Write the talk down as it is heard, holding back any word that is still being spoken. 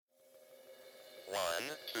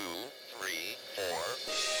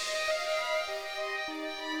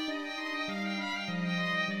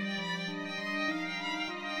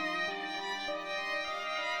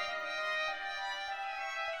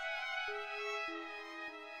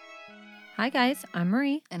Hi guys, I'm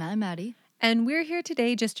Marie. And I'm Maddie. And we're here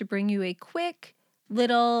today just to bring you a quick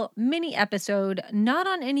little mini episode, not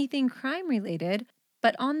on anything crime related,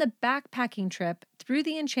 but on the backpacking trip through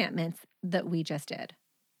the Enchantments that we just did.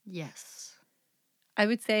 Yes. I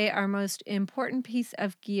would say our most important piece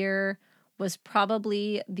of gear was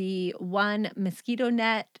probably the one mosquito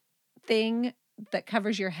net thing that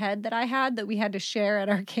covers your head that I had that we had to share at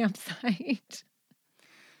our campsite.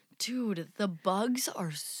 Dude, the bugs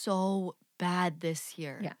are so bad this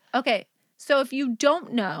year. Yeah. Okay. So if you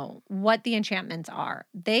don't know what the Enchantments are,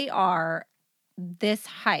 they are this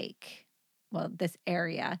hike, this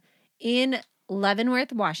area in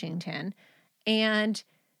Leavenworth, Washington, and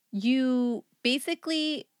you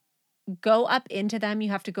basically go up into them. You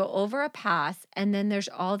have to go over a pass, and then there's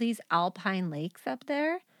all these alpine lakes up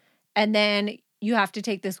there, and then you have to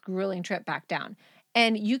take this grueling trip back down.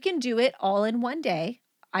 And you can do it all in one day.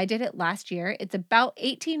 I did it last year. It's about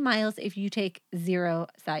 18 miles if you take 0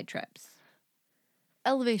 side trips.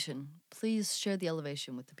 Elevation. Please share the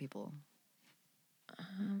elevation with the people.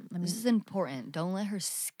 This is important. Don't let her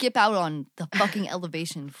skip out on the fucking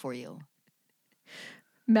elevation for you.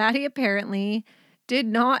 Maddie apparently did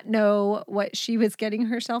not know what she was getting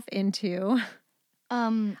herself into.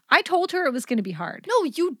 I told her it was going to be hard. No,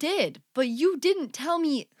 you did. But you didn't tell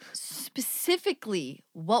me specifically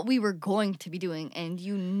what we were going to be doing, and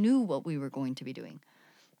you knew what we were going to be doing.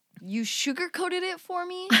 You sugarcoated it for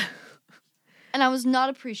me, and I was not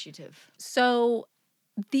appreciative. So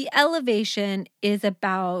the elevation is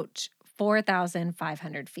about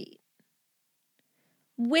 4,500 feet,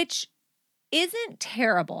 which isn't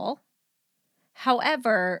terrible.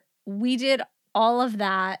 However, we did all of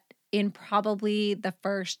that in probably the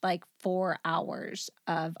first 4 hours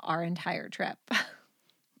of our entire trip.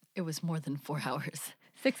 It was more than 4 hours.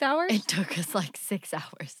 6 hours? It took us 6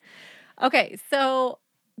 hours. Okay, so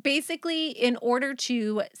basically, in order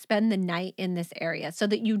to spend the night in this area so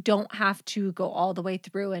that you don't have to go all the way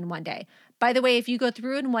through in one day. By the way, if you go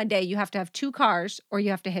through in one day, you have to have 2 cars or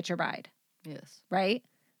you have to hitch a ride. Yes. Right?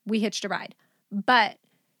 We hitched a ride. But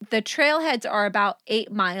the trailheads are about 8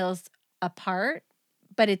 miles apart,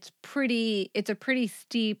 but it's a pretty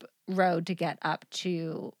steep road to get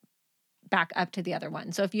back up to the other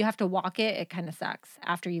one. So if you have to walk it, it kind of sucks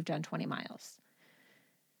after you've done 20 miles.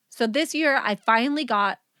 So this year I finally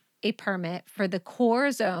got a permit for the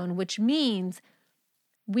core zone, which means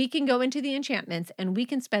we can go into the Enchantments and we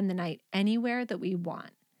can spend the night anywhere that we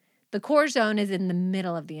want. The core zone is in the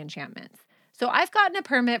middle of the Enchantments. So I've gotten a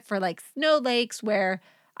permit for Snow Lakes where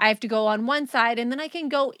I have to go on one side and then I can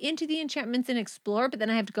go into the Enchantments and explore, but then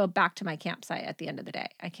I have to go back to my campsite at the end of the day.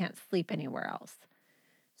 I can't sleep anywhere else.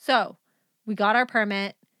 So we got our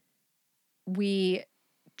permit. We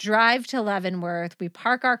drive to Leavenworth. We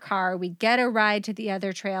park our car. We get a ride to the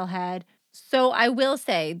other trailhead. So I will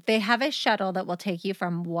say they have a shuttle that will take you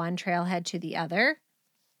from one trailhead to the other.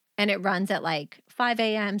 And it runs at 5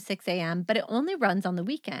 a.m., 6 a.m., but it only runs on the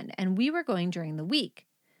weekend. And we were going during the week.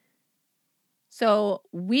 So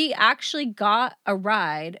we actually got a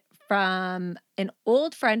ride from an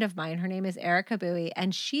old friend of mine. Her name is Erica Bowie,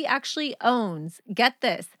 and she actually owns, get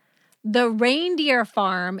this, the reindeer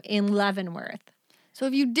farm in Leavenworth. So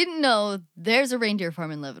if you didn't know, there's a reindeer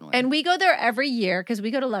farm in Leavenworth. And we go there every year because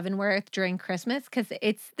we go to Leavenworth during Christmas because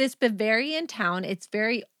it's this Bavarian town. It's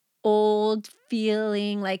very old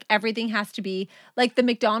feeling, everything has to be, the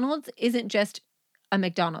McDonald's isn't just a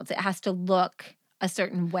McDonald's. It has to look a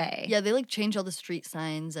certain way. Yeah, they change all the street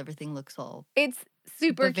signs. Everything looks all It's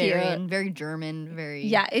super Bavarian, cute. very German, very...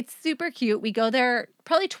 Yeah, it's super cute. We go there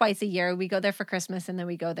probably twice a year. We go there for Christmas and then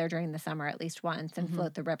we go there during the summer at least once and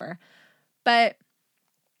float the river. But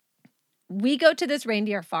we go to this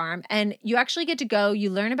reindeer farm and you actually get to go,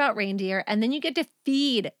 you learn about reindeer, and then you get to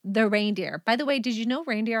feed the reindeer. By the way, did you know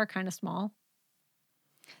reindeer are kind of small?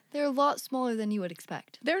 They're a lot smaller than you would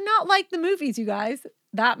expect. They're not like the movies, you guys.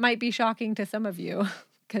 That might be shocking to some of you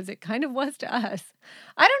because it kind of was to us.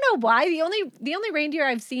 I don't know why. The only reindeer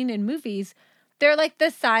I've seen in movies, they're the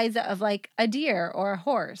size of a deer or a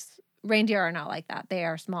horse. Reindeer are not like that. They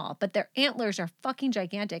are small, but their antlers are fucking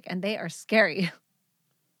gigantic and they are scary.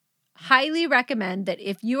 Highly recommend that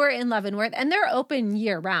if you are in Leavenworth, and they're open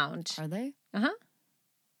year round. Are they? Uh-huh.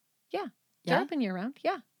 Yeah. They're open year round.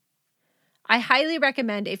 Yeah. I highly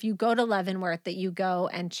recommend if you go to Leavenworth that you go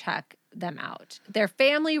and check them out. They're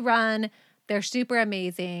family run. They're super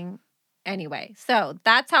amazing. Anyway, so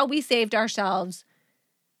that's how we saved ourselves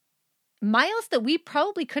miles that we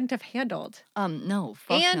probably couldn't have handled. No.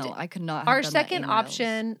 Fuck and no. I could not have our done second that 8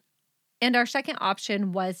 option. And our second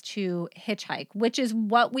option was to hitchhike, which is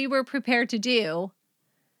what we were prepared to do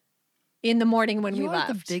in the morning when we You are left.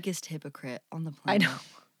 the biggest hypocrite on the I planet. know.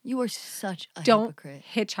 You are such a Don't hypocrite.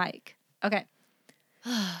 hitchhike. Okay.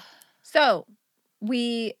 So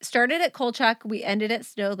we started at Kolchak. We ended at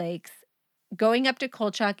Snow Lakes. Going up to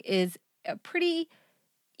Kolchak is a pretty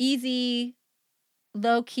easy,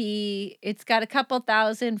 low key. It's got a couple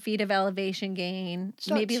 1,000 feet of elevation gain. It's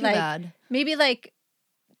not too bad. Maybe like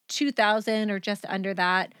 2,000 or just under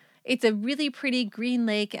that. It's a really pretty green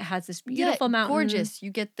lake. It has this beautiful mountain. Gorgeous.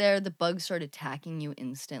 You get there, the bugs start attacking you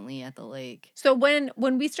instantly at the lake. So when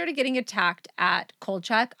we started getting attacked at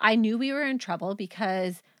Kolchak, I knew we were in trouble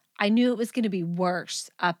because I knew it was going to be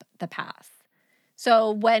worse up the pass.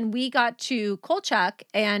 So when we got to Kolchak,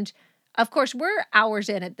 and of course we're hours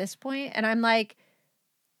in at this point, and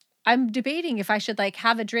I'm debating if I should like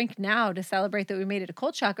have a drink now to celebrate that we made it to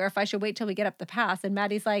Kolchak, or if I should wait till we get up the pass. And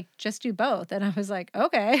Maddie's like, just do both. And I was like,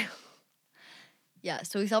 okay. Yeah,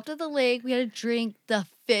 so we stopped at the lake. We had a drink. The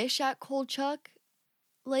fish at Kolchak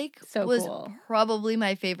Lake So was cool. probably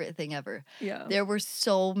my favorite thing ever. Yeah. There were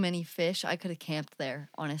so many fish. I could have camped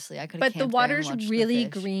there, honestly. I could have But the water's really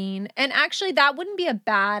green. And actually, that wouldn't be a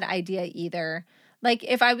bad idea either. Like,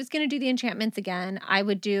 if I was going to do the enchantments again, I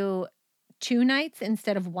would do 2 nights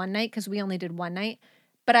instead of 1 night because we only did 1 night.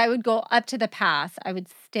 But I would go up to the pass. I would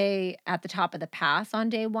stay at the top of the pass on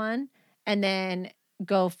day 1 and then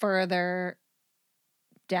go further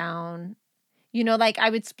down. You know, like I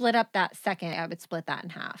would split up that second. I would split that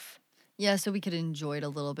in half. Yeah, so we could enjoy it a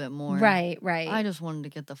little bit more. Right. I just wanted to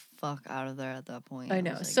get the fuck out of there at that point. I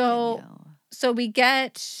know. Was like, So "Get me out." So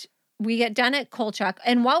we get done at Kolchak,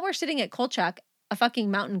 and while we're sitting at Kolchak, a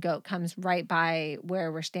fucking mountain goat comes right by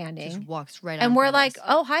where we're standing. Just walks right out. And we're of like, us.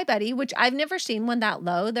 oh, hi, buddy, which I've never seen one that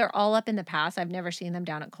low. They're all up in the pass. I've never seen them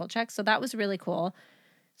down at Kolchak. So that was really cool.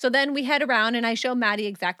 So then we head around and I show Maddie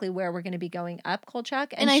exactly where we're going to be going up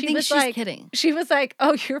Kolchak. And I think she's like, kidding. She was like,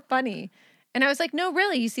 oh, you're funny. And I was like, no,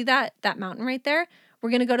 really. You see that mountain right there? We're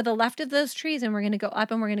going to go to the left of those trees and we're going to go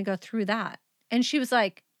up and we're going to go through that. And she was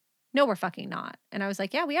like, no, we're fucking not. And I was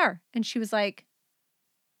like, yeah, we are. And she was like,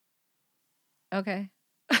 okay.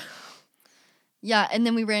 Yeah, and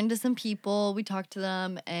then we ran into some people. We talked to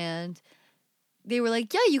them and they were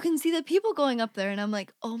like, yeah, you can see the people going up there. And I'm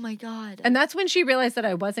like, oh my God. And that's when she realized that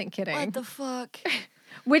I wasn't kidding. What the fuck?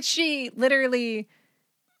 Which she literally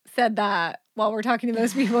said that while we're talking to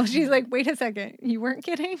those people. She's like, wait a second, you weren't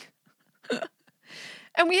kidding?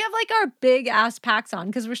 And we have like our big ass packs on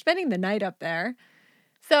because we're spending the night up there.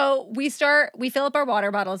 So we fill up our water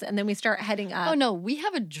bottles and then we start heading up. Oh no, we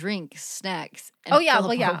have a drink, snacks. And Oh yeah, fill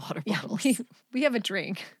well up yeah. our water Yeah, bottles. we have a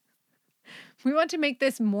drink. We want to make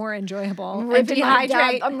this more enjoyable. I'm And ripping my dehydrate.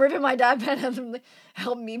 dad. I'm ripping my dad pen. I'm like,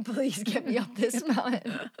 help me, please get me up this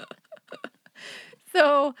mountain.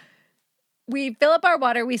 So we fill up our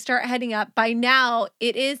water. We start heading up. By now,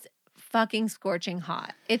 it is fucking scorching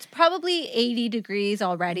hot. It's probably 80 degrees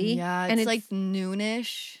already. Yeah, and it's like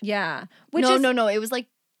noonish. Yeah. No. It was like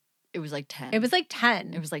 10. It was like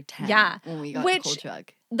 10. It was like 10. Yeah. When we got Which- to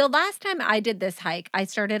Kolchak. The last time I did this hike, I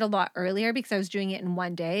started a lot earlier because I was doing it in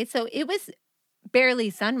 1 day. So it was barely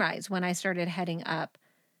sunrise when I started heading up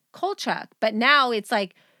Kolchak. But now it's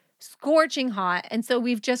like scorching hot. And so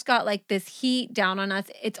we've just got like this heat down on us.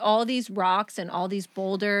 It's all these rocks and all these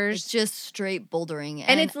boulders. It's just straight bouldering.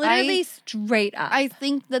 and it's literally straight up. I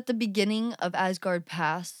think that the beginning of Asgard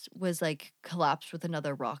Pass was like collapsed with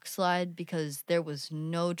another rock slide because there was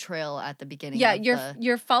no trail at the beginning. Yeah, of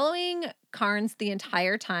you're following Carnes the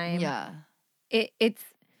entire time. Yeah. It's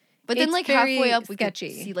But then It's like very halfway up we sketchy.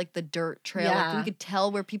 could see like the dirt trail. Like, Yeah. we could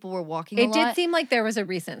tell where people were walking a it lot. did seem like there was a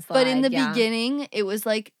recent slide. But in the yeah. beginning, it was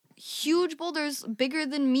like huge boulders bigger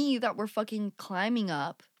than me that were fucking climbing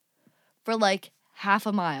up for like half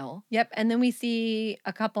a mile. Yep, and then we see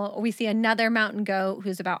another mountain goat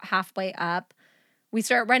who's about halfway up. We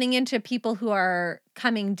start running into people who are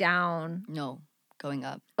coming down. No, going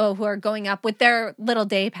up. Oh, who are going up with their little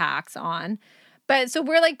day packs on. But so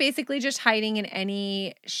we're like basically just hiding in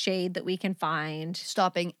any shade that we can find.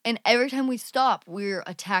 Stopping. And every time we stop, we're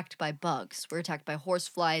attacked by bugs. We're attacked by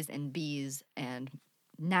horseflies and bees and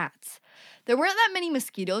gnats. There weren't that many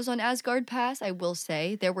mosquitoes on Asgard Pass, I will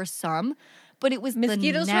say. There were some, but it was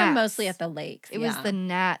Mosquitoes the were gnats. mostly at the lakes. It was the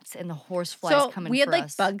gnats and the horseflies so coming we had for like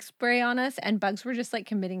us. bug spray on us, and bugs were just like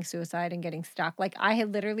committing suicide and getting stuck. Like I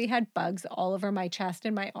had literally had bugs all over my chest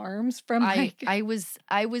and my arms from like I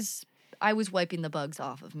was wiping the bugs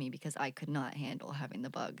off of me because I could not handle having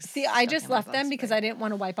the bugs. See, I stuck just in my left bug them because spray. I didn't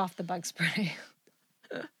want to wipe off the bug spray.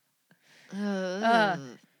 Ugh.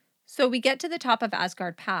 So we get to the top of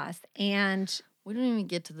Asgard Pass, and We don't even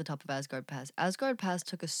get to the top of Asgard Pass. Asgard Pass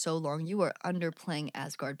took us so long. You are underplaying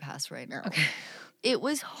Asgard Pass right now. okay. It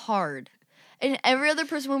was hard. And every other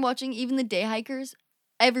person we're watching, even the day hikers,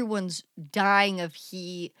 everyone's dying of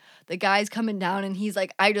heat. The guy's coming down and he's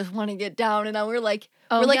like, I just want to get down. And now we're like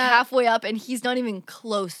halfway up and he's not even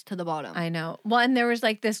close to the bottom. I know. Well, and there was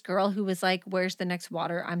like this girl who was like, where's the next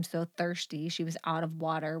water? I'm so thirsty. She was out of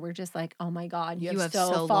water. We're just like, oh my God, you have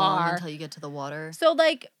so long far until you get to the water. So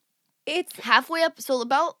like, it's halfway up. So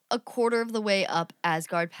about a quarter of the way up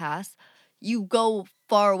Asgard Pass, you go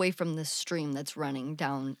far away from the stream that's running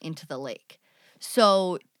down into the lake.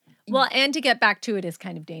 So, well, and to get back to it is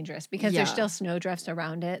kind of dangerous because there's still snowdrifts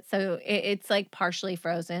around it. So it's like partially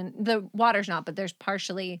frozen. The water's not, but there's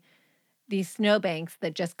partially these snowbanks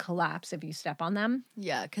that just collapse if you step on them.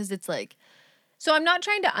 Yeah, because it's like. So I'm not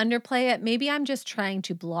trying to underplay it. Maybe I'm just trying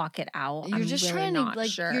to block it out. You're just trying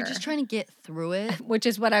to get through it, which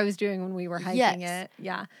is what I was doing when we were hiking it.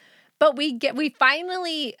 Yeah. But we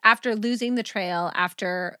finally, after losing the trail,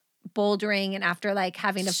 after bouldering and after like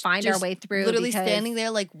having to find our way through, literally standing there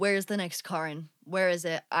like, where's the next car and where is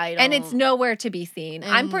it? And it's nowhere to be seen.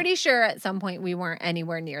 I'm pretty sure at some point we weren't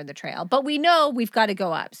anywhere near the trail, but we know we've got to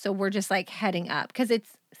go up. So we're just like heading up because it's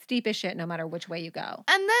steep as shit no matter which way you go.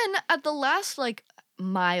 And then at the last like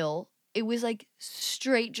mile, it was like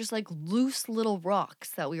straight, just like loose little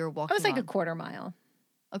rocks that we were walking on. It was like a quarter mile.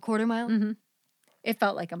 A quarter mile? Mm-hmm. It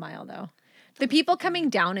felt like a mile though. The people coming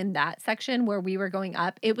down in that section where we were going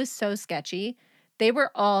up, it was so sketchy. They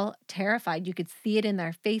were all terrified. You could see it in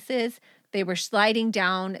their faces. They were sliding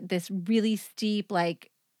down this really steep,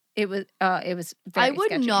 like, it was very I would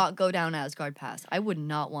sketchy. not go down Asgard Pass. I would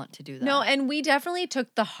not want to do that. No, and we definitely took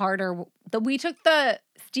we took the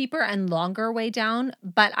steeper and longer way down,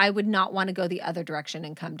 but I would not want to go the other direction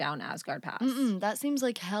and come down Asgard Pass. That seems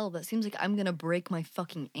like hell. That seems like I'm going to break my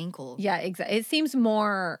fucking ankle. Yeah, exactly. It seems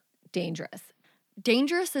more dangerous.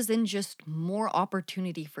 Dangerous as in just more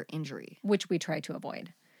opportunity for injury. Which we try to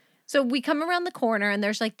avoid. So we come around the corner and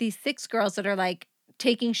there's like these 6 girls that are like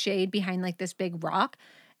taking shade behind like this big rock.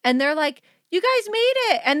 And they're like, you guys made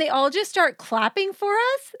it. And they all just start clapping for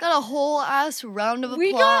us. Got a whole ass round of applause.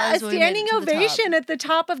 We got a standing ovation at the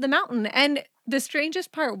top of the mountain. And the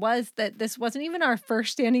strangest part was that this wasn't even our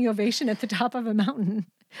first standing ovation at the top of a mountain.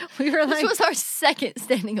 We were like, this was our second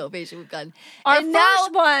standing ovation we've gotten. Our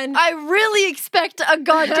first one. I really expect a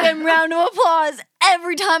goddamn round of applause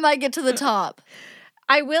every time I get to the top.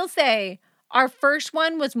 I will say our first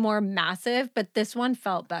one was more massive, but this one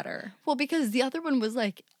felt better. Well, because the other one was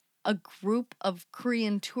like a group of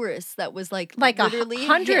Korean tourists that was like literally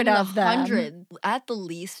 100 of them. 100, at the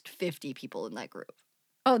least 50 people in that group.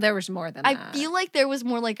 Oh, there was more than that. I feel like there was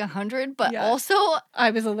more like 100, but also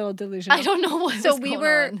I was a little delusional. I don't know what was going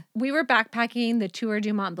on. We were backpacking the Tour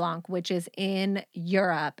du Mont Blanc, which is in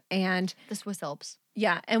Europe, and the Swiss Alps.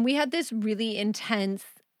 Yeah, and we had this really intense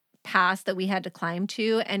pass that we had to climb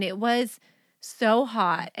to, and it was so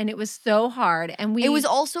hot and it was so hard. And it was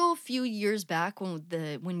also a few years back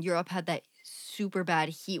when Europe had that super bad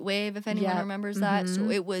heat wave, if anyone remembers that.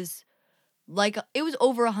 So it was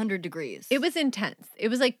over 100 degrees. It was intense. It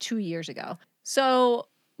was like 2 years ago. So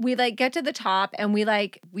we like get to the top and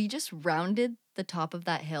we just rounded the top of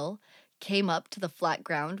that hill, came up to the flat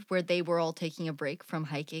ground where they were all taking a break from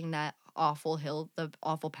hiking that awful hill, the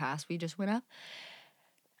awful pass we just went up.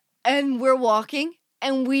 And we're walking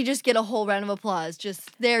and we just get a whole round of applause.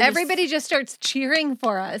 Just there. Everybody just starts cheering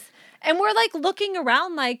for us. And we're like looking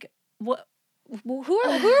around like, what? Who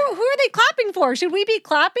are they clapping for? Should we be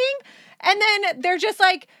clapping? And then they're just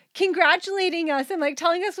like congratulating us and like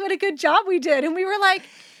telling us what a good job we did. And we were like,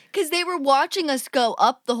 because they were watching us go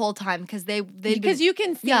up the whole time because you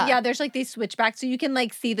can see, there's like these switchbacks, so you can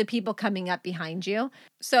like see the people coming up behind you.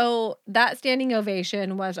 So that standing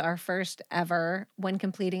ovation was our first ever when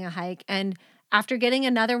completing a hike. And after getting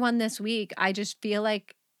another one this week, I just feel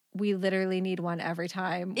like we literally need one every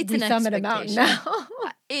time we summit a mountain now.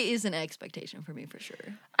 It is an expectation for me for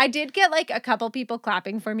sure. I did get like a couple people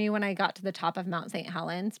clapping for me when I got to the top of Mount St.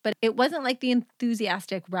 Helens, but it wasn't like the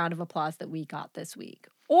enthusiastic round of applause that we got this week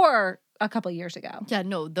or a couple years ago. Yeah,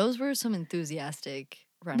 no, those were some enthusiastic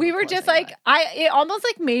round we of were applause just like, it almost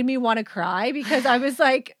like made me want to cry because I was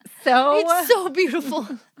like, it's so beautiful.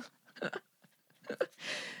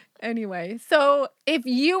 Anyway, so if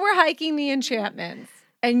you were hiking the Enchantments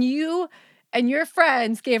and you and your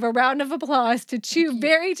friends gave a round of applause to 2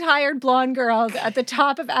 very tired blonde girls at the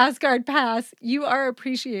top of Asgard Pass, you are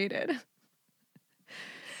appreciated.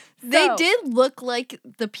 They did look like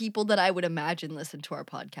the people that I would imagine listen to our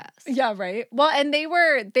podcast. Yeah, right. Well, and they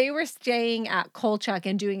were staying at Kolchak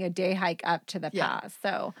and doing a day hike up to the pass.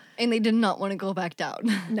 So, and they did not want to go back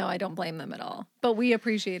down. No, I don't blame them at all. But we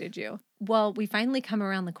appreciated you. Well, we finally come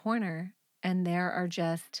around the corner and there are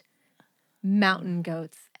just mountain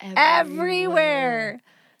goats Everywhere.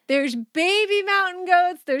 There's baby mountain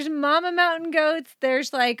goats. There's mama mountain goats.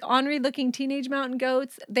 There's like ornery-looking teenage mountain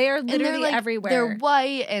goats. They are literally everywhere. They're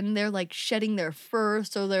white and they're like shedding their fur,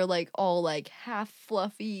 so they're like all like half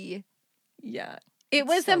fluffy. Yeah. It It's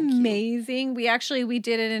was so cute. amazing. We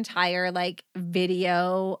did an entire like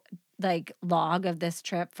video like log of this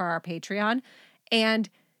trip for our Patreon. And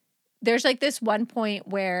there's like this one point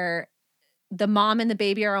where the mom and the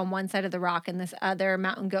baby are on one side of the rock and this other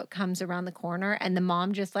mountain goat comes around the corner and the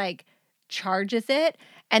mom just like charges it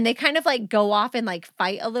and they kind of like go off and like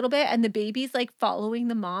fight a little bit and the baby's like following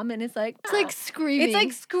the mom and it's like screaming. It's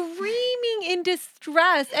like screaming in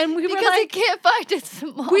distress and we because were like it can't find its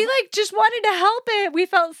mom. we like just wanted to help it. We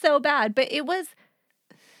felt so bad, but it was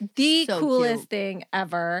the So coolest cute. thing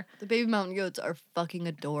ever. The baby mountain goats are fucking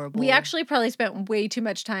adorable. We actually probably spent way too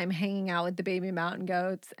much time hanging out with the baby mountain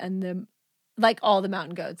goats and the like all the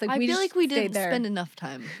mountain goats. Like I we feel just like we stayed didn't there. spend enough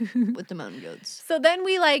time with the mountain goats. So then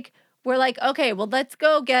we're like, okay, well, let's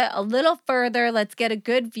go get a little further. Let's get a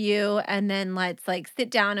good view. And then let's like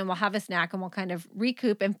sit down and we'll have a snack and we'll kind of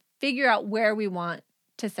recoup and figure out where we want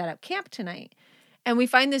to set up camp tonight. And we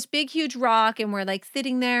find this big, huge rock and we're like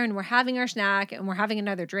sitting there and we're having our snack and we're having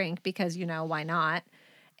another drink because, you know, why not?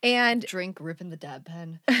 And Drink, ripping the dab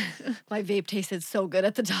pen. My vape tasted so good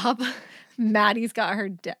at the top. Maddie's got her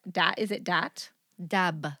is it dat?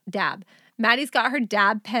 Dab. Dab. Maddie's got her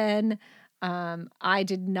dab pen. I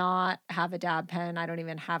did not have a dab pen. I don't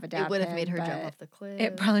even have a dab pen. It would have made her jump off the cliff.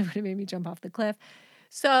 It probably would have made me jump off the cliff.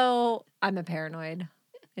 So I'm a paranoid.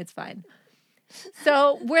 It's fine.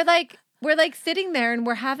 So we're like sitting there and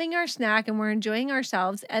we're having our snack and we're enjoying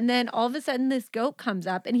ourselves. And then all of a sudden this goat comes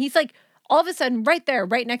up and he's like all of a sudden right there,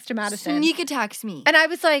 right next to Madison. Sneak attacks me. And I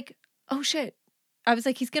was like, oh shit. I was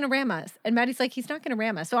like, he's going to ram us. And Maddie's like, he's not going to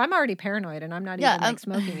ram us. So I'm already paranoid and I'm not even like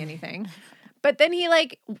smoking anything. But then he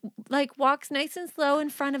like walks nice and slow in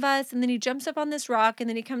front of us. And then he jumps up on this rock and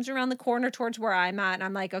then he comes around the corner towards where I'm at. And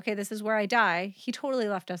I'm like, okay, this is where I die. He totally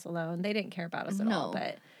left us alone. They didn't care about us at all.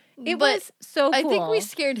 But it was so cool. I think we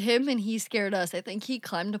scared him and he scared us. I think he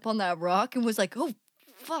climbed up on that rock and was like, oh,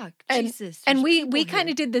 fuck, Jesus. And we kind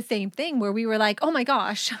of did the same thing where we were like, oh my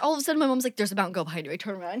gosh. All of a sudden my mom's like, there's a mountain goat behind you. I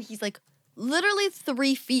turn around and he's like literally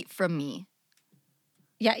 3 feet from me.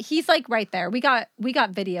 Yeah, he's like right there. We got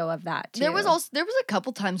video of that too. There was a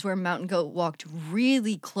couple times where a mountain goat walked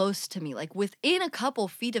really close to me, like within a couple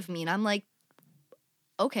feet of me, and I'm like,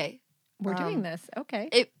 okay, we're doing this.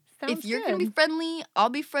 Okay. If you're going to be friendly,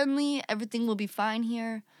 I'll be friendly. Everything will be fine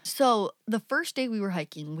here. So the first day we were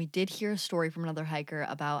hiking, we did hear a story from another hiker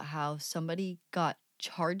about how somebody got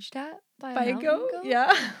charged at by a mountain goat.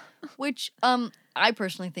 Yeah. Which I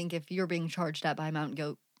personally think if you're being charged at by a mountain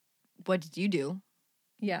goat, what did you do?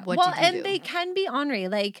 Yeah. What did you do? They can be ornery.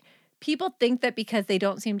 Like people think that because they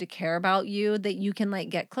don't seem to care about you that you can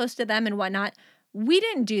like get close to them and whatnot. We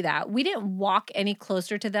didn't do that. We didn't walk any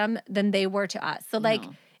closer to them than they were to us. So like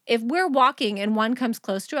if we're walking and one comes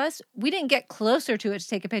close to us, we didn't get closer to it to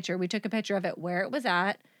take a picture. We took a picture of it where it was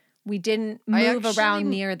at. We didn't move around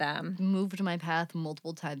near them. Moved my path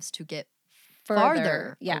multiple times to get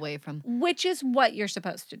farther away from. Which is what you're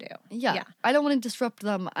supposed to do. Yeah. I don't want to disrupt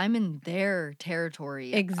them. I'm in their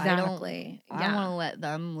territory. Exactly. I don't want to let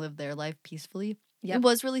them live their life peacefully. Yep. It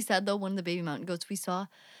was really sad, though, one of the baby mountain goats we saw.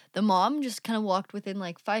 The mom just kind of walked within,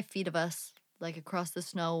 like, 5 feet of us, like, across the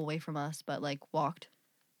snow away from us, but, like, walked.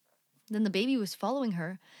 Then the baby was following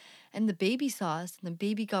her, and the baby saw us, and the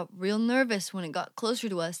baby got real nervous when it got closer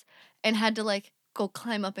to us and had to, like, go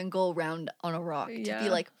climb up and go around on a rock to be,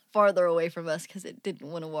 like, farther away from us because it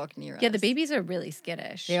didn't want to walk near us. Yeah, the babies are really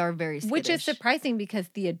skittish. They are very skittish. Which is surprising because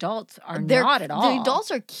the adults are not at all. The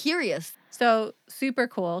adults are curious. So, super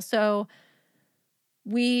cool. So,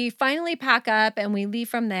 we finally pack up and we leave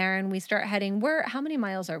from there and we start heading. How many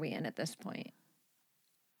miles are we in at this point?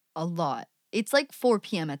 A lot. It's like 4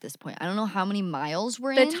 p.m. at this point. I don't know how many miles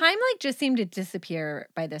we're in. The time like just seemed to disappear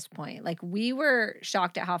by this point. Like we were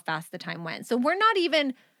shocked at how fast the time went. So we're not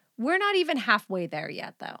even halfway there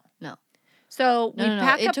yet though. No. So we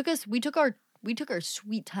pack up. We took our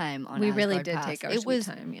sweet time on We Asgard really did Pass. take our sweet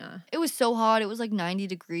time, yeah. It was so hot. It was like 90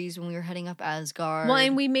 degrees when we were heading up Asgard. Well,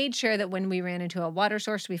 and we made sure that when we ran into a water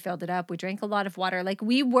source, we filled it up. We drank a lot of water. Like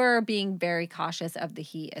we were being very cautious of the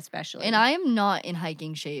heat, especially. And I am not in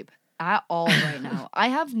hiking shape at all right now. I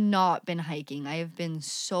have not been hiking. I have been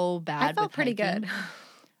so bad. I felt pretty good.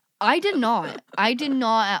 I did not. I did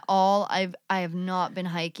not at all. I have not been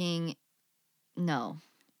hiking. No.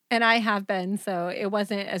 And I have been, so it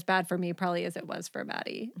wasn't as bad for me probably as it was for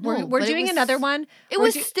Maddie. No, We're but doing another one. It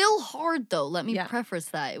was still hard, though. Let me preface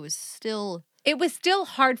that. It was still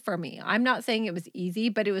hard for me. I'm not saying it was easy,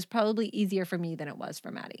 but it was probably easier for me than it was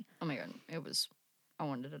for Maddie. Oh my God. I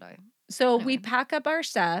wanted to die. So we pack up our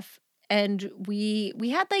stuff, and we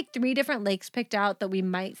had like 3 different lakes picked out that we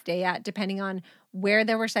might stay at depending on where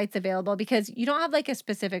there were sites available, because you don't have like a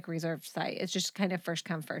specific reserved site. It's just kind of first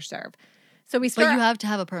come, first serve. So we start. But you have to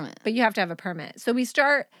have a permit. But you have to have a permit. So we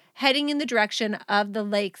start heading in the direction of the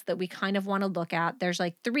lakes that we kind of want to look at. There's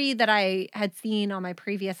like 3 that I had seen on my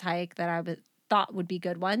previous hike that I thought would be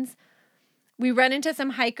good ones. We run into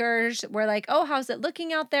some hikers. We're like, oh, how's it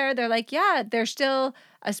looking out there? They're like, yeah, there's still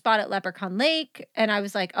a spot at Leprechaun Lake. And I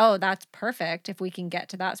was like, oh, that's perfect if we can get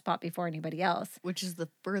to that spot before anybody else. Which is the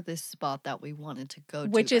furthest spot that we wanted to go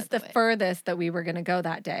to. Which is the furthest that we were going to go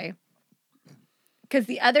that day. Because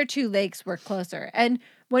the other 2 lakes were closer. And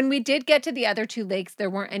when we did get to the other 2 lakes, there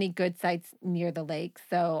weren't any good sites near the lake.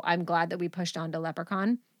 So I'm glad that we pushed on to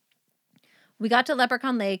Leprechaun. We got to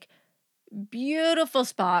Leprechaun Lake. Beautiful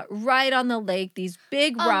spot right on the lake. These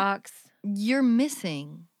big rocks. You're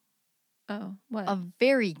missing what? A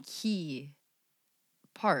very key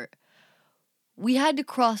part. We had to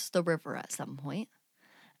cross the river at some point,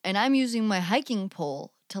 and I'm using my hiking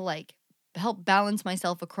pole to like help balance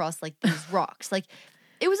myself across like these rocks. Like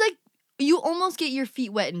it was like you almost get your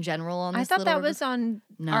feet wet in general on this. I thought that river. was on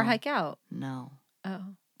our hike out. No. Oh.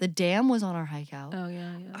 The dam was on our hike out. Oh,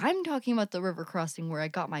 yeah. I'm talking about the river crossing where I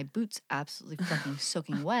got my boots absolutely fucking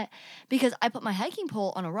soaking wet because I put my hiking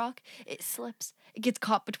pole on a rock. It slips. It gets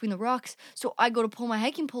caught between the rocks. So I go to pull my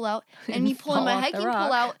hiking pole out, and me pulling my hiking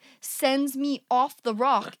pole out sends me off the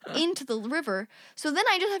rock into the river. So then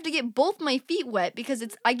I just have to get both my feet wet because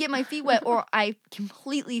I get my feet wet or I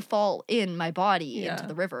completely fall in my body into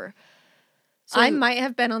the river. So I might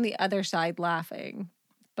have been on the other side laughing.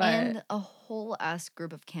 And a whole ass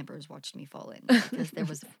group of campers watched me fall in because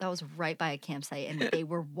that was right by a campsite and they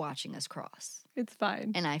were watching us cross. It's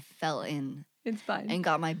fine. And I fell in. It's fine. And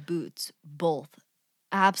got my boots both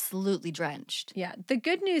absolutely drenched. Yeah. The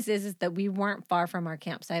good news is that we weren't far from our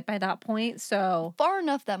campsite by that point. So far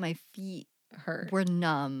enough that my feet were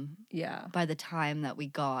numb. Yeah. By the time that we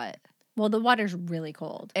got. Well, the water's really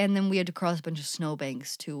cold. And then we had to cross a bunch of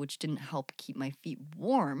snowbanks too, which didn't help keep my feet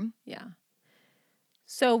warm. Yeah.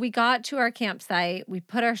 So we got to our campsite, we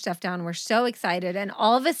put our stuff down, we're so excited, and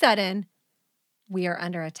all of a sudden, we are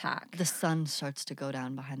under attack. The sun starts to go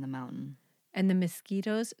down behind the mountain. And the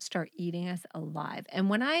mosquitoes start eating us alive. And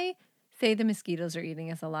when I say the mosquitoes are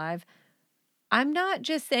eating us alive, I'm not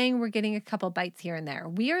just saying we're getting a couple bites here and there.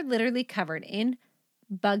 We are literally covered in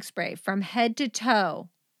bug spray from head to toe.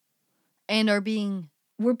 And we're being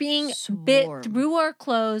bit through our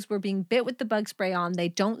clothes. We're being bit with the bug spray on. They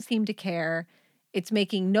don't seem to care. It's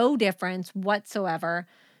making no difference whatsoever.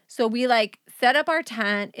 So we like set up our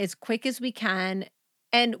tent as quick as we can.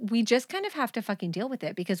 And we just kind of have to fucking deal with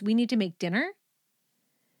it because we need to make dinner.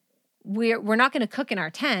 We're not going to cook in our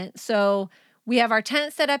tent. So we have our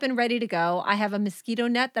tent set up and ready to go. I have a mosquito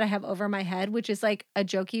net that I have over my head, which is like a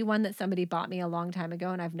jokey one that somebody bought me a long time ago.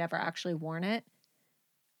 And I've never actually worn it.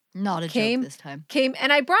 Not a joke this time.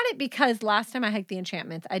 And I brought it because last time I hiked the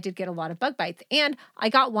Enchantments, I did get a lot of bug bites. And I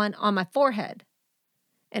got one on my forehead.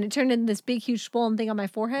 And it turned into this big, huge swollen thing on my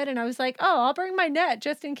forehead. And I was like, oh, I'll bring my net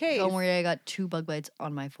just in case. Don't worry, I got 2 bug bites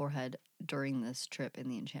on my forehead during this trip in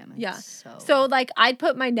the Enchantments. Yeah. So like, I'd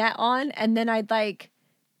put my net on and then I'd like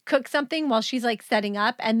cook something while she's like setting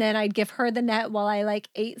up. And then I'd give her the net while I like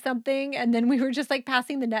ate something. And then we were just like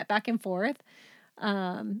passing the net back and forth.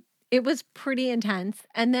 It was pretty intense.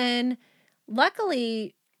 And then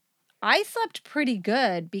luckily, I slept pretty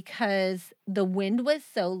good because the wind was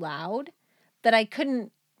so loud that I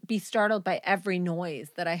couldn't be startled by every noise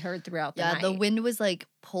that I heard throughout the night. Yeah, the wind was like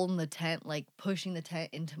pulling the tent, like pushing the tent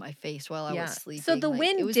into my face while I was sleeping. So the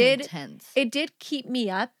wind intense. It did keep me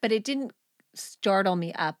up, but it didn't startle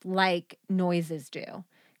me up like noises do.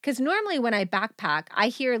 Because normally when I backpack, I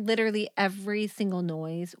hear literally every single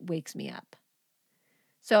noise wakes me up.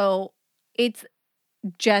 So it's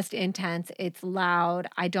just intense. It's loud.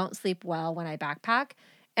 I don't sleep well when I backpack.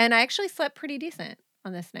 And I actually slept pretty decent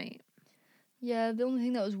on this night. Yeah, the only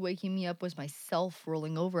thing that was waking me up was myself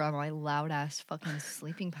rolling over on my loud-ass fucking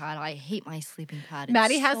sleeping pad. I hate my sleeping pad. It's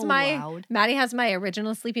Maddie has so my loud. Maddie has my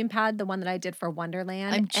original sleeping pad, the one that I did for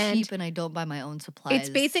Wonderland. I'm cheap and I don't buy my own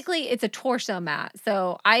supplies. It's a torso mat.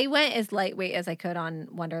 So I went as lightweight as I could on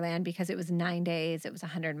Wonderland because it was 9 days. It was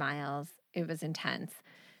 100 miles. It was intense.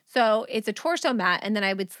 So it's a torso mat, and then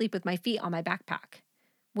I would sleep with my feet on my backpack,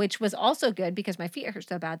 which was also good because my feet hurt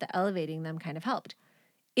so bad that elevating them kind of helped.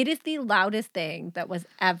 It is the loudest thing that was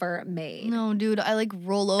ever made. No, dude, I like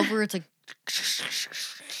roll over. It's like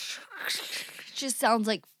just sounds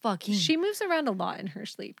like fucking. She moves around a lot in her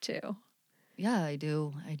sleep too. Yeah, I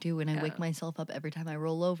do. And I Yeah. wake myself up every time I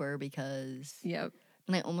roll over because. Yep.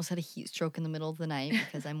 And I almost had a heat stroke in the middle of the night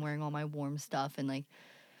because I'm wearing all my warm stuff and like.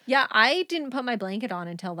 Yeah, I didn't put my blanket on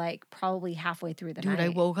until like probably halfway through the night. Dude, I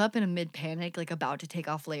woke up in a mid panic, like about to take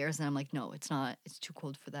off layers, and I'm like, no, it's not. It's too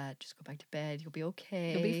cold for that. Just go back to bed. You'll be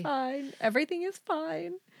okay. You'll be fine. Everything is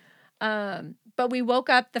fine. But we woke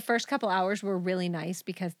up. The first couple hours were really nice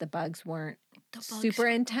because the bugs weren't super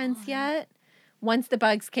intense yet. Once the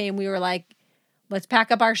bugs came, we were like, let's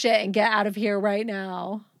pack up our shit and get out of here right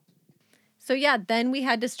now. So yeah, then we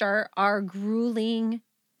had to start our grueling.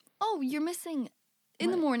 Oh, you're missing in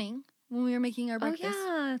the morning when we were making our breakfast.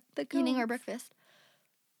 Oh yeah, eating our breakfast.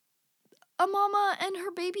 A mama and her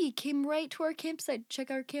baby came right to our campsite to check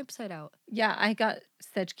our campsite out. Yeah, I got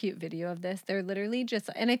such cute video of this. They're literally just,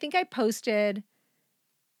 and I think I posted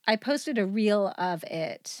a reel of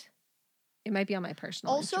it. It might be on my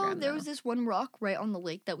personal Also, Instagram, there though. was this one rock right on the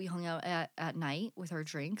lake that we hung out at night with our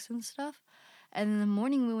drinks and stuff. And in the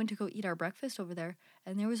morning, we went to go eat our breakfast over there.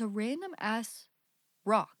 And there was a random ass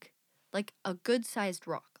rock. Like a good sized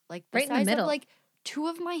rock. Like the Right in the size middle. of like 2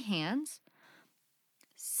 of my hands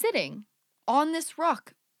sitting on this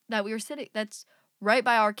rock that we were sitting. That's right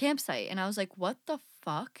by our campsite. And I was like, what the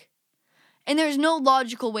fuck? And there's no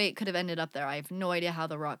logical way it could have ended up there. I have no idea how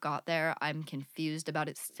the rock got there. I'm confused about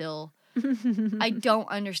it still. I don't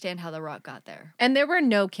understand how the rock got there. And there were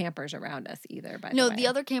no campers around us either, by the way. No, the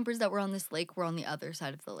other campers that were on this lake were on the other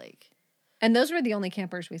side of the lake. And those were the only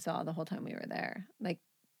campers we saw the whole time we were there. Like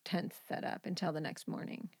tents set up until the next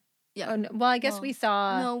morning. Yeah. Oh, no, well, I guess we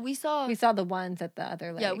saw. No, we saw the ones at the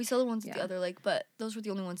other lake. Yeah, we saw the ones at the other lake, but those were the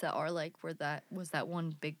only ones that are like where that was that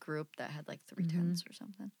one big group that had like 3 tents or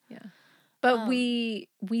something. Yeah. But we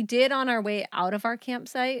did on our way out of our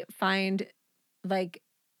campsite find like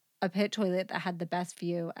a pit toilet that had the best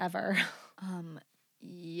view ever.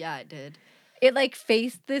 Yeah, it did. It like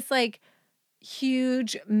faced this like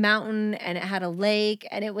huge mountain and it had a lake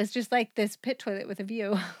and it was just like this pit toilet with a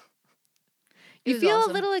view. You feel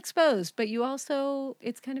awesome. a little exposed, but you also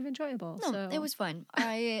it's kind of enjoyable. No, so. it was fun.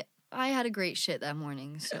 I had a great shit that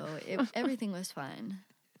morning, so everything was fine.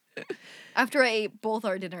 After I ate both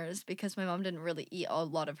our dinners because my mom didn't really eat a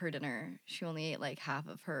lot of her dinner. She only ate like half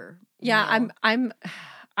of her. Yeah, meal.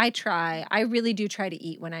 I try. I really do try to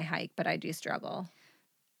eat when I hike, but I do struggle.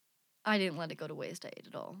 I didn't let it go to waste. I ate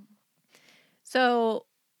it all. So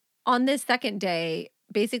on this second day,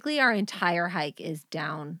 basically our entire hike is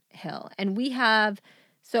downhill. And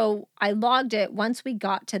so I logged it. Once we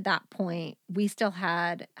got to that point, we still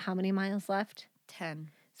had how many miles left?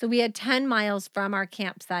 10. So we had 10 miles from our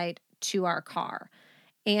campsite to our car.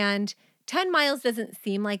 And 10 miles doesn't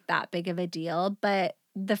seem like that big of a deal, but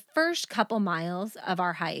the first couple miles of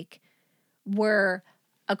our hike were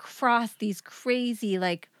across these crazy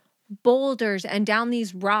like boulders and down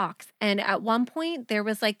these rocks. And at one point there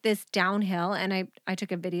was like this downhill and I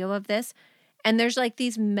took a video of this and there's like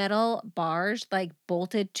these metal bars like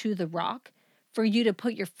bolted to the rock for you to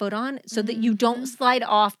put your foot on so that you don't slide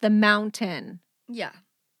off the mountain. Yeah.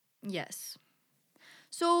 Yes.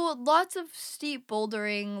 So lots of steep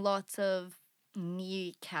bouldering, lots of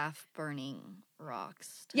knee calf burning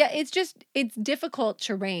rocks. Yeah, it's difficult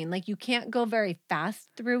terrain. Like you can't go very fast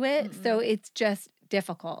through it. So it's just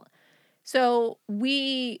difficult. So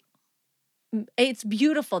it's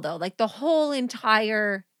beautiful though. Like the whole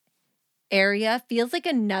entire area feels like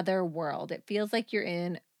another world. It feels like you're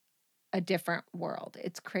in a different world.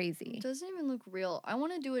 It's crazy. It doesn't even look real. I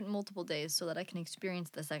want to do it multiple days so that I can experience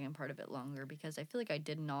the second part of it longer because I feel like I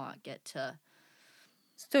did not get to.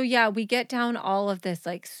 So yeah, we get down all of this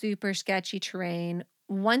like super sketchy terrain.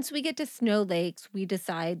 Once we get to Snow Lakes, we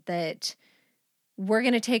decide that we're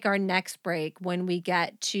going to take our next break when we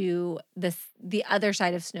get to the other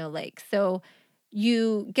side of Snow Lake. So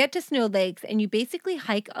you get to Snow Lakes and you basically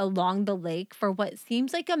hike along the lake for what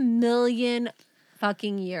seems like a million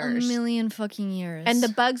fucking years. A million fucking years. And the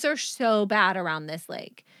bugs are so bad around this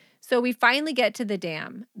lake. So we finally get to the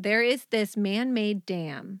dam. There is this man-made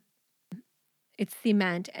dam. It's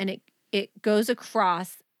cement and it goes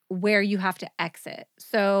across where you have to exit.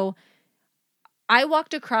 So I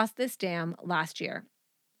walked across this dam last year.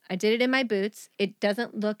 I did it in my boots. It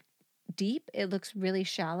doesn't look deep. It looks really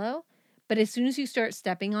shallow. But as soon as you start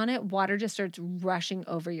stepping on it, water just starts rushing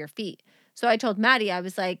over your feet. So I told Maddie, I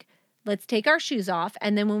was like, let's take our shoes off.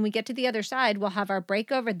 And then when we get to the other side, we'll have our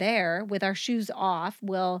break over there with our shoes off.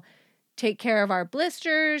 We'll take care of our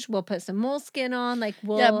blisters. We'll put some moleskin on. Like,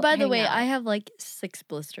 we'll Yeah, by the hang way, out. I have like 6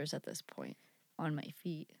 blisters at this point on my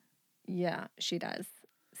feet. Yeah, she does.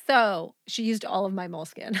 So she used all of my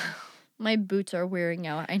moleskin. My boots are wearing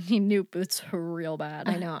out. I need new boots real bad.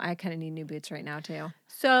 I know. I kind of need new boots right now, too.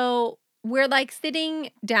 So we're like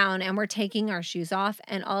sitting down and we're taking our shoes off.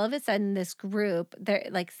 And all of a sudden, this group, they're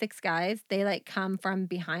like 6 guys, they like come from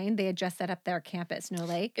behind. They had just set up their camp at Snow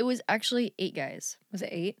Lake. It was actually 8 guys. Was it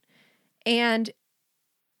 8? And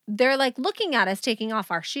they're like looking at us taking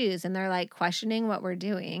off our shoes and they're like questioning what we're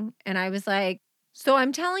doing. And I was like, so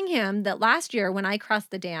I'm telling him that last year when I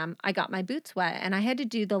crossed the dam, I got my boots wet and I had to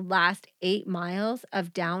do the last 8 miles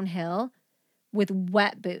of downhill with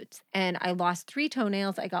wet boots. And I lost 3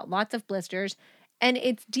 toenails. I got lots of blisters and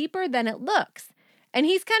it's deeper than it looks. And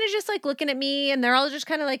he's kind of just like looking at me and they're all just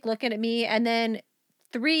kind of like looking at me. And then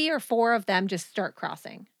 3 or 4 of them just start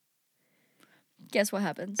crossing. Guess what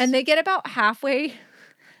happens? And they get about halfway.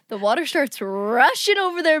 The water starts rushing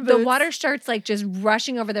over their boots. The water starts like just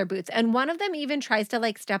rushing over their boots. And one of them even tries to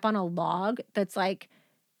like step on a log that's like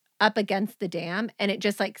up against the dam and it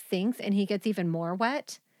just like sinks and he gets even more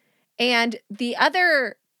wet. And the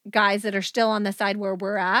other guys that are still on the side where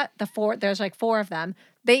we're at, there's like 4 of them,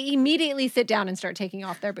 they immediately sit down and start taking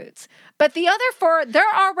off their boots. But the other 4, they're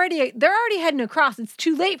already heading across. It's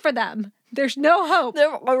too late for them. There's no hope.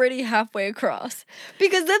 They're already halfway across.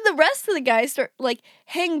 Because then the rest of the guys start, like,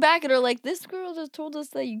 hang back and are like, this girl just told us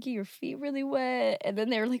that you get your feet really wet. And then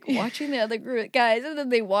they're, like, watching the other group guys. And then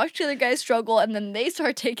they watch the other guys struggle. And then they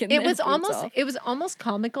start taking their boots off. It was almost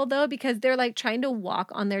comical, though, because they're, like, trying to walk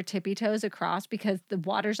on their tippy toes across because the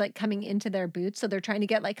water's, like, coming into their boots. So they're trying to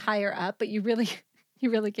get, like, higher up. But you really can't.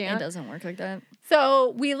 It doesn't work like that.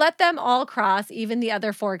 So we let them all cross, even the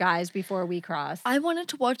other 4 guys, before we cross. I wanted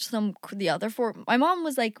to watch the other 4. My mom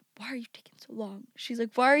was like, why are you taking so long? She's like,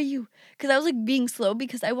 why are you? Because I was like being slow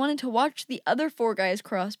because I wanted to watch the other 4 guys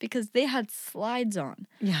cross because they had slides on.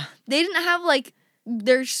 Yeah. They didn't have like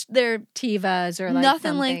their Tivas or like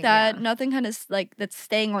nothing like that. Yeah. Nothing kind of like that's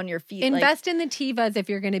staying on your feet. Invest in the Tivas if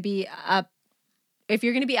you're going to be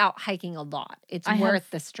out hiking a lot. It's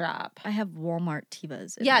worth the strap. I have Walmart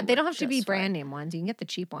Tivas. Yeah, they don't have to be brand name ones. You can get the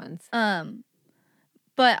cheap ones.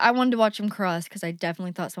 But I wanted to watch him cross because I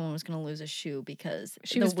definitely thought someone was going to lose a shoe because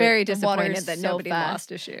she was very disappointed that nobody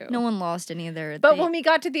lost a shoe. No one lost any of their. But when we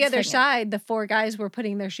got to the other side, the 4 guys were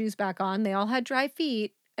putting their shoes back on. They all had dry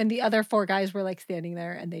feet, and the other 4 guys were like standing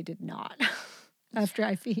there, and they did not have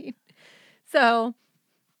dry feet. So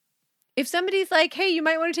if somebody's like, "Hey, you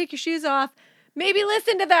might want to take your shoes off," maybe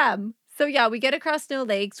listen to them. So yeah, we get across Snow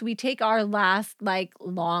Lakes. We take our last like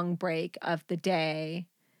long break of the day,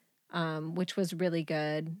 which was really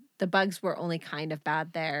good. The bugs were only kind of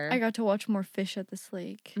bad there. I got to watch more fish at this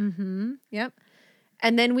lake. Mm-hmm. Yep.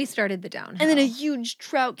 And then we started the downhill. And then a huge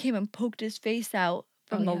trout came and poked his face out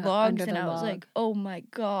from the logs, and I was like, "Oh my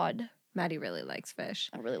god!" Maddie really likes fish.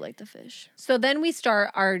 I really like the fish. So then we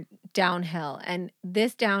start our downhill, and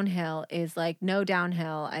this downhill is like no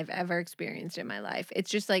downhill I've ever experienced in my life.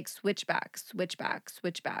 It's just like switchback, switchback,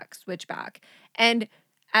 switchback, switchback. And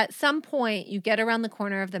at some point, you get around the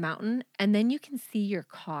corner of the mountain, and then you can see your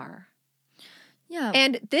car. Yeah.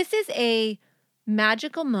 And this is a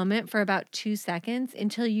magical moment for about 2 seconds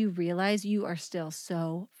until you realize you are still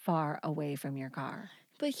so far away from your car.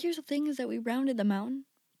 But here's the thing is that we rounded the mountain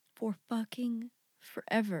for fucking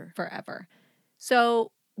forever. Forever.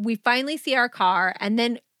 So we finally see our car, and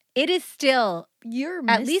then it is still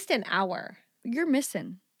at least an hour. You're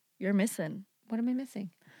missing. You're missing. What am I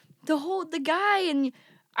missing? The guy, and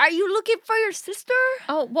are you looking for your sister?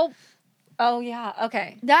 Oh, well, oh yeah,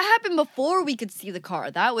 okay. That happened before we could see the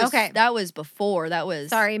car. That was okay. That was before. That was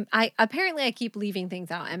Sorry, I keep leaving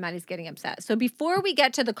things out and Maddie's getting upset. So before we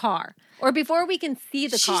get to the car, or before we can see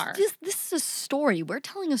the car. This is a story. We're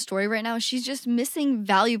telling a story right now. She's just missing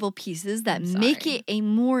valuable pieces that make it a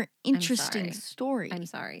more interesting story. I'm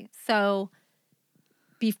sorry. So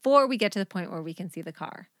before we get to the point where we can see the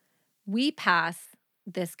car, we pass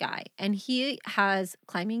this guy, and he has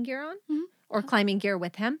climbing gear on, or climbing gear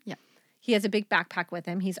with him. Yeah. He has a big backpack with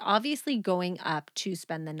him. He's obviously going up to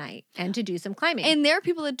spend the night and to do some climbing. And there are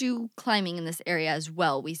people that do climbing in this area as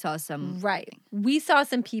well. We saw some. Right. We saw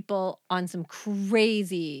some people on some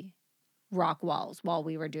crazy rock walls while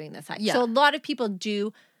we were doing this hike. Yeah. So a lot of people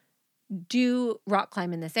do rock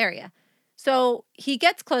climb in this area. So he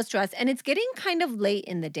gets close to us, and it's getting kind of late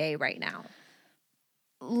in the day right now.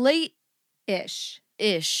 Late-ish.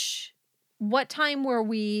 What time were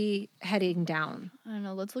we heading down? I don't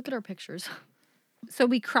know. Let's look at our pictures. So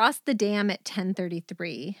we crossed the dam at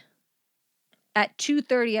 10:33. at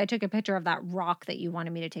 2:30, I took a picture of that rock that you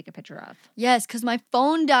wanted me to take a picture of. Yes, because my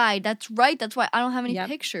phone died. That's right. That's why I don't have any Yep.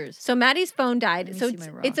 pictures. So Maddie's phone died. Let me So see my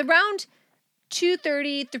rock. it's around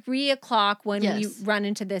 2:30, 3 o'clock when we Yes. run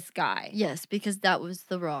into this guy. Yes, because that was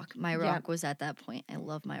the rock. My Yep. rock was at that point. I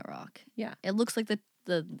love my rock. Yeah. It looks like the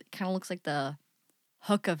kind of looks like the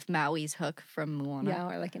hook of Maui's hook from Moana. Yeah,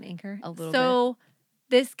 or like an anchor. A little so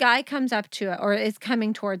this guy comes up to it, or is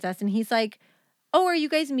coming towards us, and he's like, "Oh, are you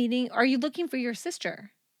guys meeting? Are you looking for your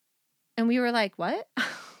sister?" And we were like, "What?" I'm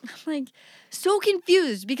like so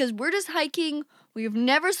confused because we're just hiking. We've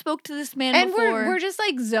never spoke to this man And before. we're just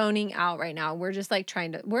like zoning out right now. We're just like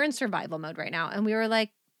we're in survival mode right now. And we were like,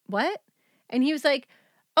 "What?" And he was like,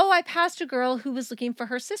 "Oh, I passed a girl who was looking for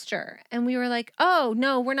her sister." And we were like, "Oh,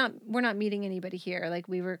 no, we're not meeting anybody here." Like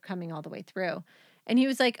we were coming all the way through. And he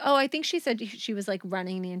was like, "Oh, I think she said she was like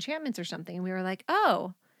running the enchantments or something." And we were like,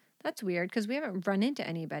 "Oh, that's weird because we haven't run into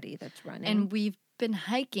anybody that's running." And we've been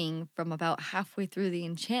hiking from about halfway through the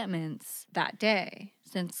enchantments that day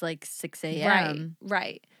since like 6 a.m.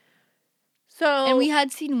 Right. So And we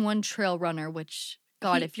had seen one trail runner, which,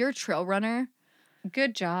 God, He- if you're a trail runner,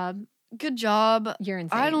 good job. good job. You're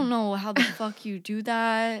insane. I don't know how the fuck you do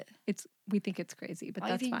that. We think it's crazy, but I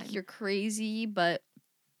that's think fine. you're crazy, but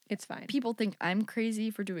It's fine. people think I'm crazy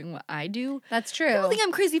for doing what I do. That's true. People think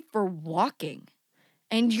I'm crazy for walking.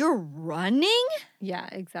 And you're running? Yeah,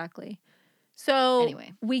 exactly. So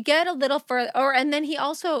Anyway. we get a little further, and then he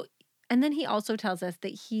also tells us that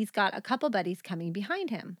he's got a couple buddies coming behind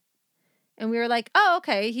him. And we were like, "Oh,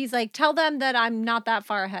 okay." He's like, "Tell them that I'm not that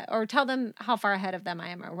far ahead, or tell them how far ahead of them I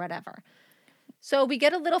am, or whatever." So we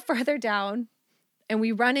get a little further down and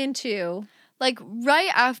we run into, Like,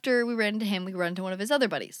 right after we ran into him, we ran into one of his other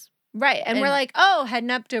buddies. right. And we're And- like, "Oh,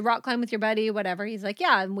 heading up to rock climb with your buddy, whatever." He's like,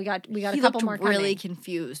 "Yeah." And we got a He couple looked more really coming.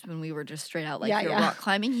 confused when we were just straight out like, Yeah, you're yeah. rock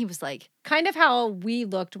climbing. He was like, Kind of how we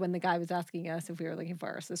looked when the guy was asking us if we were looking for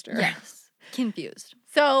our sister. yes, confused.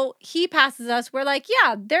 So he passes us. We're like,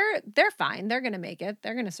 "Yeah, they're fine. They're gonna make it.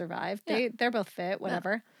 They're gonna survive. Yeah. They're both fit.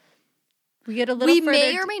 Whatever." We get a little. We further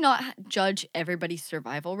may or may not judge everybody's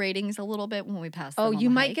survival ratings a little bit when we pass them. Oh, on you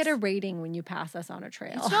the might get a hikes. rating when you pass us on a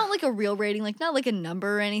trail. It's not like a real rating, like not like a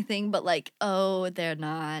number or anything, but like, oh, they're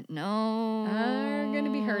not. No, Are gonna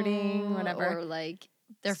be hurting, whatever. Or like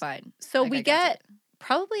they're fine. So Like, we I got get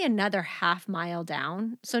probably another half mile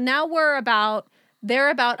down. So now they're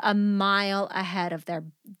about a mile ahead of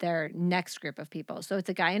their next group of people. So it's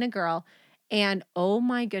a guy and a girl, and oh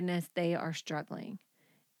my goodness, they are struggling.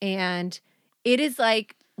 And it is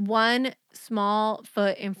like one small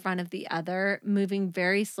foot in front of the other, moving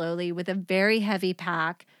very slowly with a very heavy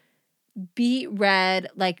pack, beet red,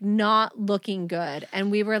 like not looking good.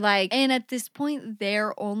 And we were like, And at this point,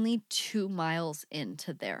 they're only 2 miles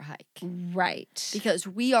into their hike right. because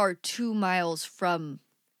we are 2 miles from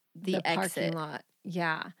the exit. Parking lot.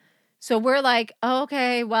 Yeah. So we're like, oh,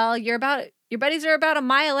 okay, well, your buddies are about a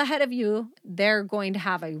mile ahead of you. They're going to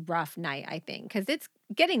have a rough night, I think, because it's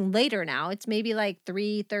getting later now. It's maybe like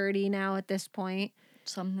 3:30 now at this point.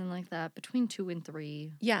 Something like that, between 2 and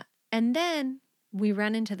 3. Yeah. And then we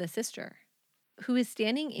run into the sister who is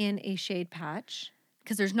standing in a shade patch.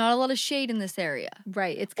 Because there's not a lot of shade in this area.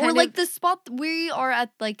 Right. It's Or kind like of the spot we are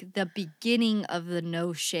at, like the beginning of the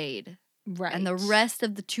no shade. right. And the rest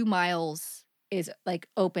of the 2 miles is like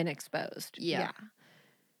open exposed. Yeah.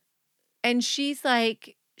 And she's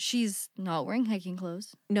like, she's not wearing hiking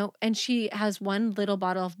clothes. no, and she has one little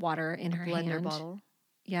bottle of water in her Blender hand. bottle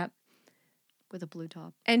Yep. with a blue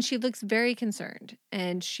top. And she looks very concerned,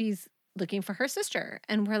 and she's looking for her sister.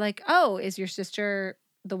 And we're like, "Oh, is your sister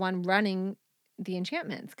the one running the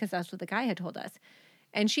enchantments?" Because that's what the guy had told us.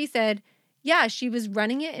 And she said, "Yeah, she was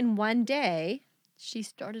running it in one day. She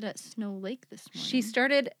started at Snow Lake this morning. She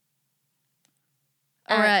started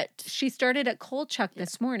Or she started at Kolchak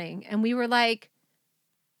this morning." And we were like,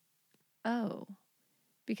 "Oh,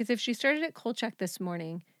 because if she started at Kolchak this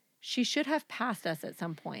morning, she should have passed us at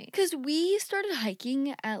some point." Because we started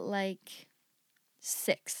hiking at like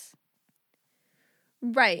 6.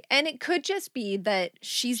 Right. And it could just be that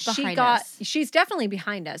She's she behind got us. she's definitely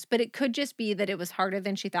behind us, but it could just be that it was harder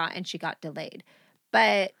than she thought and she got delayed.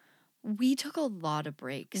 But We took a lot of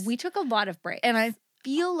breaks. we took a lot of breaks. And I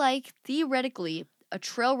feel like theoretically a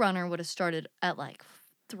trail runner would have started at like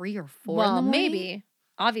 3 or 4 in the well, morning. maybe.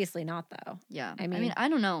 Obviously not though. Yeah. I I mean- mean, I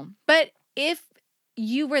don't know. But if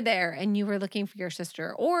you were there and you were looking for your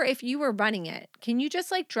sister, or if you were running it, can you just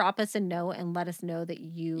like drop us a note and let us know that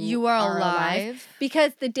You are alive.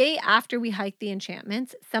 Because the day after we hiked the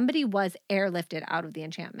enchantments, somebody was airlifted out of the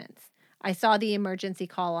enchantments. I saw the emergency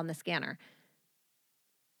call on the scanner.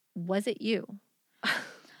 Was it you?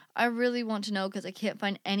 I really want to know because I can't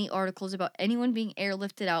find any articles about anyone being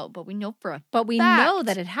airlifted out, but we know for a But we fact know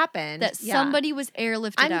that it happened. that somebody was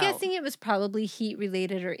airlifted I'm out. guessing it was probably heat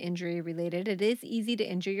related or injury related. It is easy to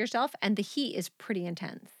injure yourself, and the heat is pretty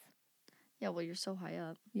intense. Yeah, well, you're so high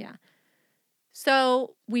up. Yeah.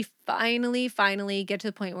 So we finally get to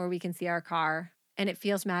the point where we can see our car, and it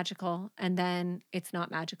feels magical. And then it's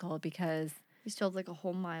not magical because We still have like a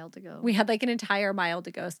whole mile to go. we had like an entire mile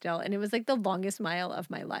to go still, and it was like the longest mile of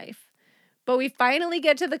my life. But we finally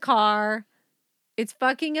get to the car. It's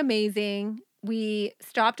fucking amazing. We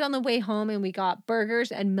stopped on the way home and we got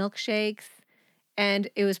burgers and milkshakes, and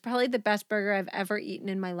it was probably the best burger I've ever eaten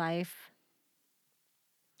in my life.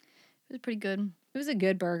 It was pretty good. It was a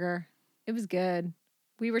good burger. It was good.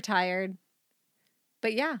 We were tired.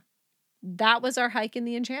 But yeah, that was our hike in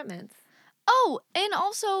the Enchantments. Oh, and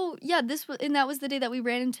also, yeah, that was the day that we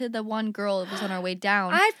ran into the one girl that was on our way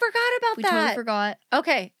down. I forgot about we that. totally forgot.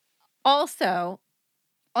 Okay. Also,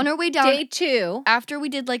 on our way down, day 2, after we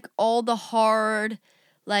did like all the hard,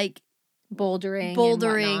 like bouldering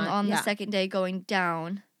on the second day going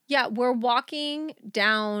down. Yeah, we're walking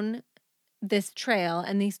down this trail,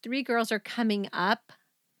 and these 3 girls are coming up.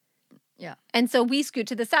 Yeah. And so we scoot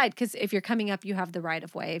to the side because if you're coming up, you have the right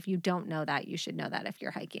of way. If you don't know that, you should know that if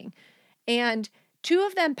you're hiking. And 2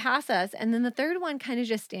 of them pass us, and then the third one kind of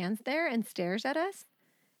just stands there and stares at us.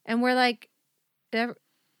 And we're like, I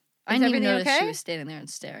didn't even notice she was standing there and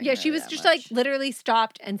staring. Yeah, she was just like literally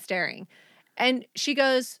stopped and staring. And she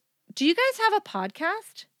goes, "Do you guys have a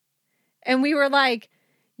podcast?" And we were like,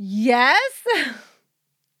 "Yes."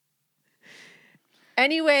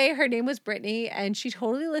 Anyway, her name was Brittany, and she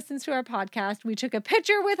totally listens to our podcast. We took a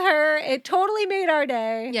picture with her. It totally made our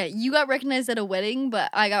day. Yeah, you got recognized at a wedding, but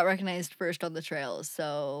I got recognized first on the trails,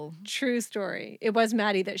 so. True story. It was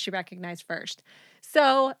Maddie that she recognized first.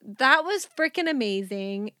 So that was freaking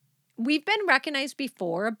amazing. We've been recognized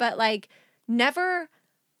before, but like never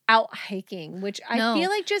out hiking, which I feel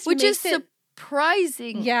like just which makes is it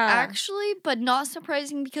surprising, actually, but not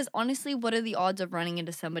surprising because honestly, what are the odds of running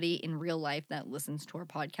into somebody in real life that listens to our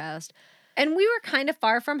podcast? And we were kind of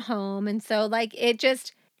far from home, and so like it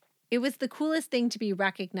was the coolest thing to be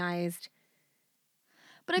recognized.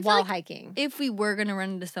 But I feel while hiking, if we were gonna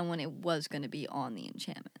run into someone, it was gonna be on the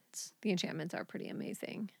Enchantments. The Enchantments are pretty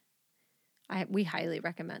amazing. We highly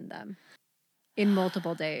recommend them in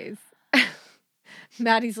multiple days.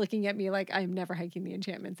 Maddie's looking at me like I'm never hiking the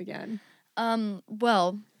Enchantments again.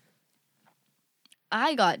 Well,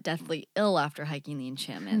 I got deathly ill after hiking the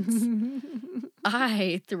Enchantments.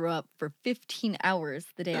 I threw up for 15 hours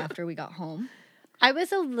the day after we got home. I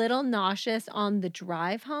was a little nauseous on the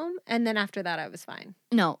drive home, and then after that I was fine.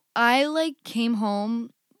 No, I came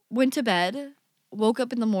home, went to bed, woke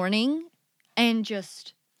up in the morning, and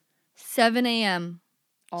just 7 a.m.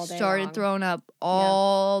 all day started long. Throwing up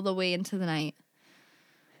all the way into the night.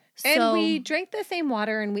 And we drank the same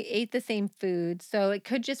water and we ate the same food. So it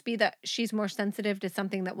could just be that she's more sensitive to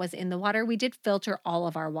something that was in the water. We did filter all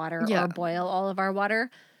of our water or boil all of our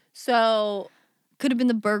water. So could have been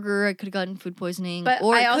the burger. I could have gotten food poisoning. But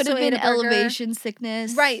or I it also could have been ate a burger. elevation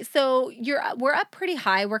sickness. Right. So we're up pretty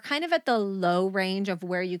high. We're kind of at the low range of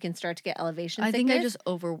where you can start to get elevation sickness. I think I just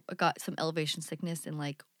got some elevation sickness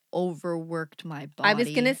and overworked my body. I was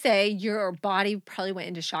going to say your body probably went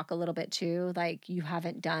into shock a little bit too. Like you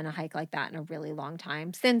haven't done a hike like that in a really long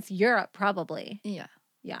time. Since Europe, probably. Yeah.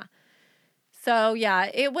 Yeah. So,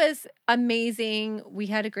 yeah, it was amazing. We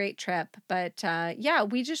had a great trip. But,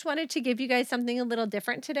 we just wanted to give you guys something a little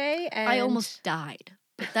different today. And I almost died.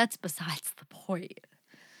 But that's besides the point.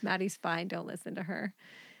 Maddie's fine. Don't listen to her.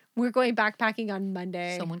 We're going backpacking on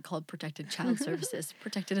Monday. Someone called Protected Child Services,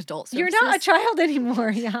 Protected Adult Services. You're not a child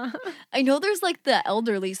anymore, yeah. I know there's the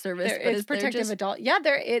elderly service, but it's protective adult. Yeah,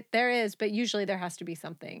 there is, but usually there has to be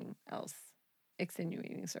something else,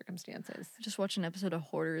 extenuating circumstances. I just watched an episode of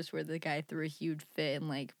Hoarders where the guy threw a huge fit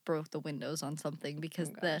and broke the windows on something because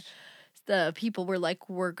the people were like,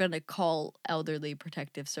 "We're gonna call elderly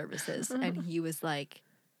protective services," and he was like,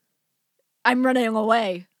 "I'm running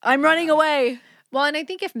away. I'm running away." Well, and I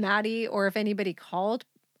think if Maddie or if anybody called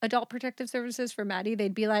Adult Protective Services for Maddie,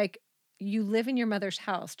 they'd be like, "You live in your mother's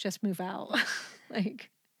house, just move out."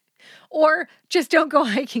 Or just don't go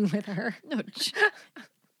hiking with her. No,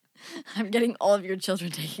 I'm getting all of your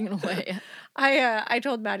children taken away. I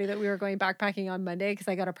told Maddie that we were going backpacking on Monday because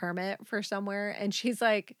I got a permit for somewhere, and she's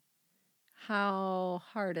like, "How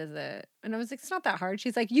hard is it?" And I was like, "It's not that hard."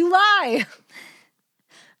 She's like, "You lie."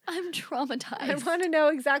 I'm traumatized. I want to know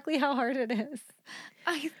exactly how hard it is.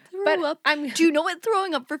 I threw up. Do you know what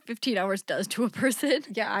throwing up for 15 hours does to a person?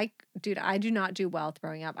 Yeah, I do not do well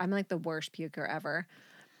throwing up. I'm like the worst puker ever.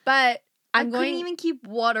 But I couldn't even keep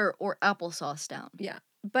water or applesauce down. Yeah.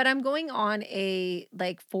 But I'm going on a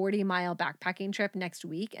 40-mile backpacking trip next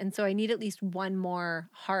week. And so I need at least one more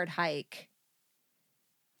hard hike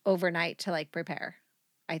overnight to prepare.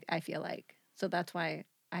 I feel like. So that's why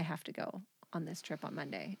I have to go on this trip on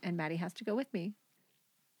Monday. And Maddie has to go with me.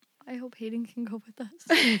 I hope Hayden can go with us.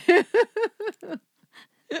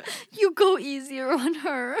 You go easier on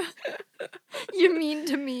her. You're mean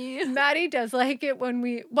to me. Maddie does like it when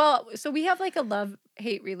we have a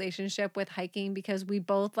love-hate relationship with hiking because we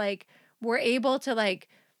both we're able to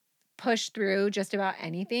push through just about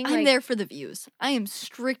anything. I'm there for the views. I am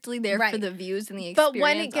strictly there for the views and the experience. But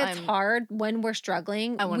when it gets hard, when we're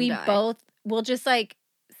struggling, we'll just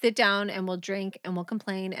sit down and we'll drink and we'll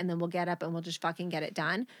complain and then we'll get up and we'll just fucking get it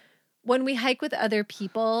done. When we hike with other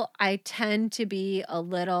people, I tend to be a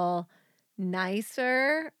little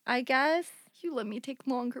nicer, I guess. You let me take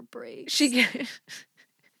longer breaks. She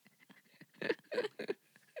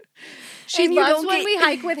loves when we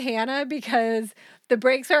hike with Hannah because the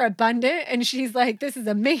breaks are abundant and she's like, this is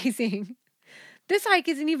amazing. This hike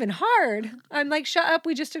isn't even hard. I'm like, shut up.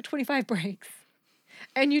 We just took 25 breaks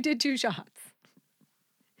and you did 2 shots.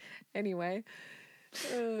 Anyway.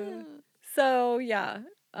 So yeah,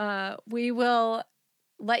 we will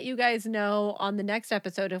let you guys know on the next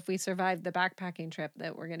episode if we survive the backpacking trip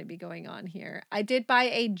that we're going to be going on here. I did buy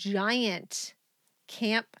a giant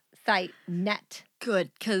campsite net.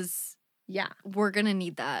 Good, because we're going to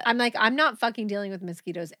need that. I'm like, I'm not fucking dealing with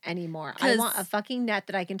mosquitoes anymore. I want a fucking net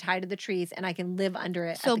that I can tie to the trees and I can live under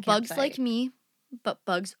it. So bugs like me, but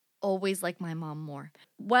bugs always like my mom more.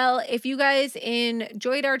 Well, if you guys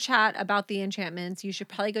enjoyed our chat about the enchantments, you should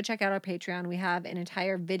probably go check out our Patreon. We have an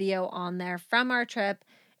entire video on there from our trip,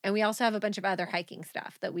 and we also have a bunch of other hiking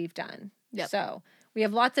stuff that we've done. Yep. So we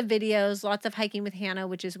have lots of videos, lots of hiking with Hannah,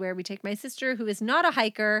 which is where we take my sister, who is not a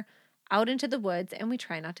hiker, out into the woods, and we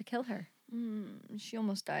try not to kill her. She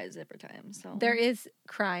almost dies every time. So there is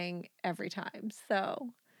crying every time. So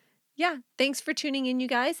yeah, thanks for tuning in, you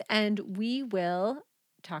guys, and we will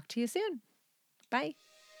talk to you soon. Bye.